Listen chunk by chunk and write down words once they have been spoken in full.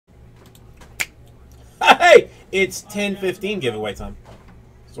It's 10:15 giveaway time.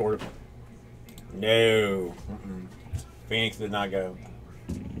 Sort of. No. Phoenix did not go.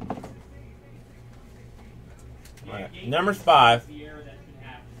 Right. Number 5.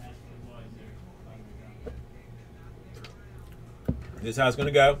 This is how it's going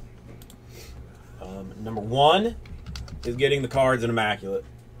to go. Number 1 is getting the Cards and Immaculate.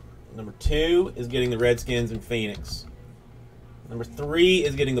 Number 2 is getting the Redskins and Phoenix. Number 3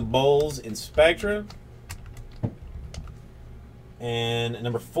 is getting the Bulls in Spectra. And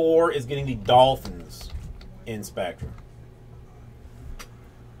number 4 is getting the Dolphins in Spectra.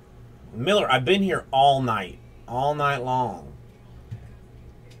 Miller, I've been here all night long.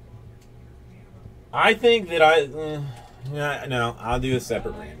 I think that no, I'll do a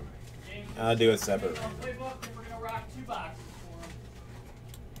separate random. I'll do a separate random.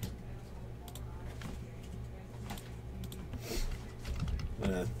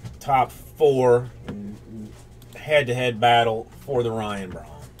 Top 4 head-to-head battle for the Ryan Braun.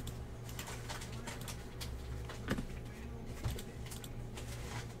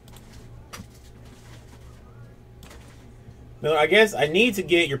 Miller, I guess I need to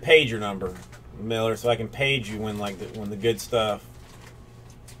get your pager number, Miller, so I can page you when when the good stuff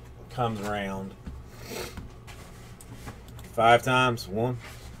comes around. 5 times. 1,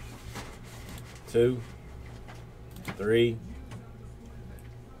 2, 3,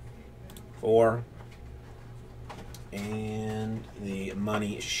 4, and the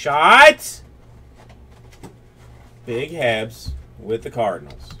money shot. Big Hebs with the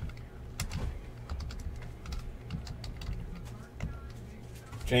Cardinals.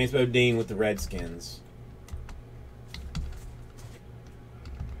 James Bodine with the Redskins.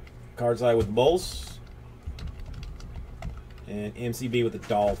 Cards Eye with the Bulls. And MCB with the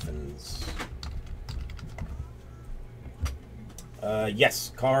Dolphins.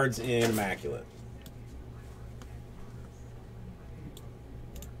 Yes, Cards in Immaculate.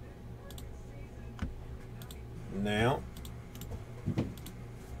 Now,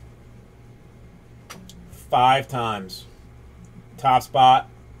 5 times. Top spot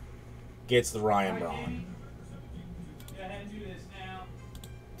gets the Ryan Braun.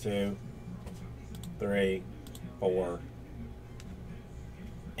 2, 3, 4.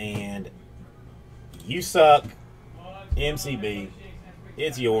 And you suck. MCB.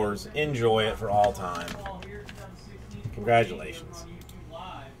 It's yours. Enjoy it for all time. Congratulations.